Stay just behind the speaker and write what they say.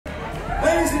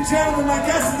and gentlemen, my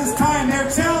guests at this time, they're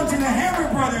challenging the Hammer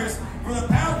Brothers for the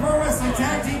POW Pro Wrestling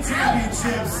Tag Team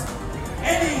Championships.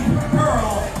 Eddie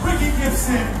Pearl, Ricky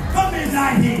Gibson, the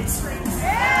Midnight Heat.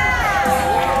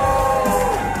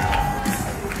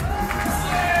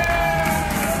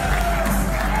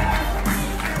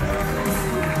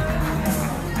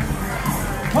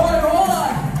 Hold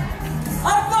on. I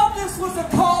thought this was a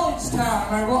college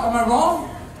town. Am I wrong?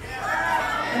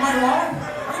 Am I wrong?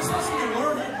 Are you supposed to be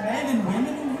learning men and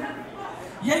women in here?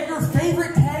 Yet your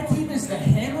favorite tag team is the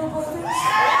Hammer Brothers? Am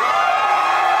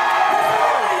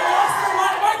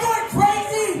I going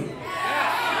crazy?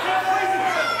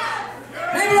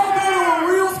 Maybe I'll go to a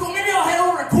real school. Maybe I'll head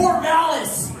over to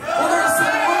Corvallis. Where there's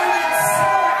some learned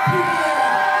people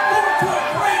going to a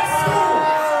great school.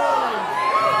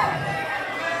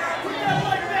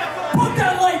 Put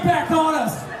that light back on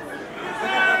us.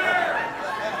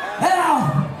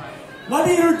 Now, let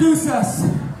me introduce us.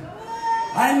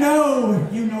 I know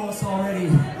you know us already,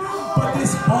 but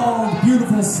this bald,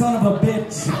 beautiful son of a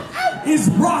bitch is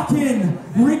rockin'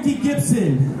 Ricky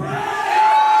Gibson.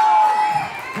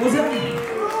 What was that?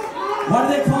 Why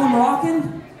do they call him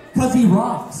rockin'? Because he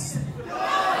rocks.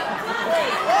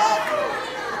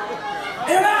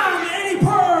 And I'm Eddie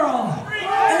Pearl,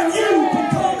 and you can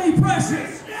call me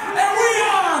Precious. And we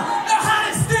are the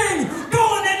hottest thing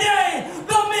going today,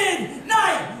 the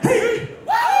Midnight Heat.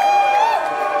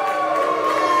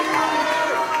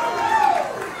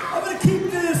 I'm going to keep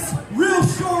this real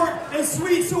short and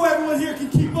sweet so everyone here can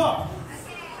keep up.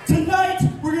 Tonight,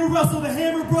 we're going to wrestle the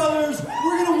Hammer Brothers.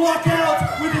 We're going to walk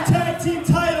out with the tag team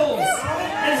title.